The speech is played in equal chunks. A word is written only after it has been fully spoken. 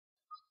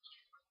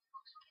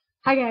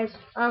Hi guys.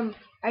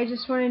 I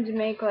just wanted to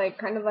make like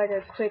kind of like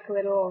a quick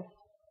little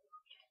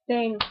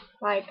thing.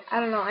 Like I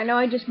don't know. I know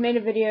I just made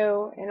a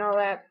video and all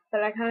that,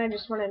 but I kind of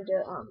just wanted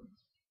to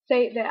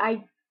say that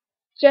I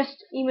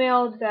just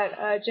emailed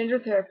that gender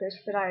therapist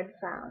that I had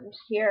found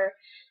here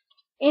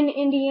in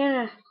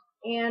Indiana,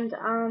 and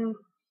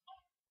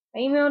I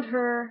emailed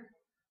her,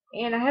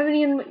 and I haven't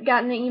even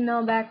gotten the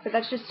email back, but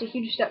that's just a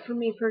huge step for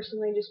me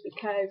personally, just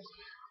because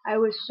I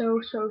was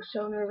so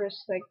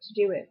nervous like to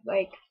do it.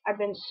 Like I've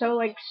been so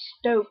like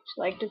stoked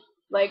like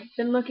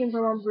been looking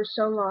for one for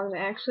so long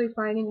that actually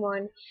finding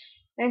one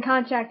and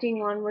contacting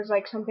one was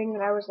like something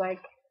that I was like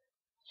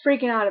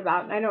freaking out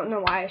about, and I don't know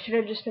why. I should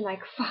have just been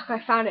like, fuck,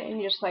 I found it,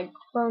 and just like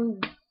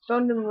phoned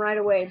them right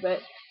away, but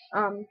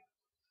um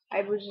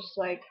I was just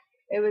like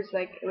it was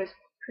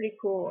pretty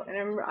cool, and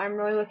I'm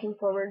really looking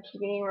forward to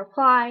getting a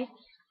reply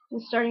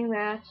and starting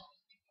that.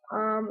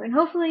 And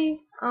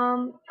hopefully,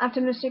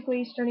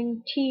 optimistically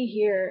starting tea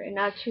here in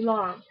not too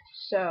long.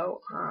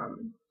 So,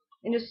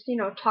 and just,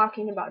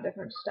 talking about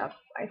different stuff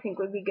I think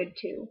would be good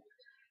too.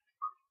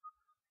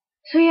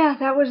 So yeah,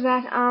 that was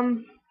that.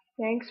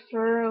 Thanks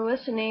for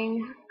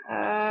listening.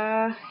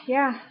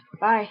 Yeah,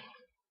 bye.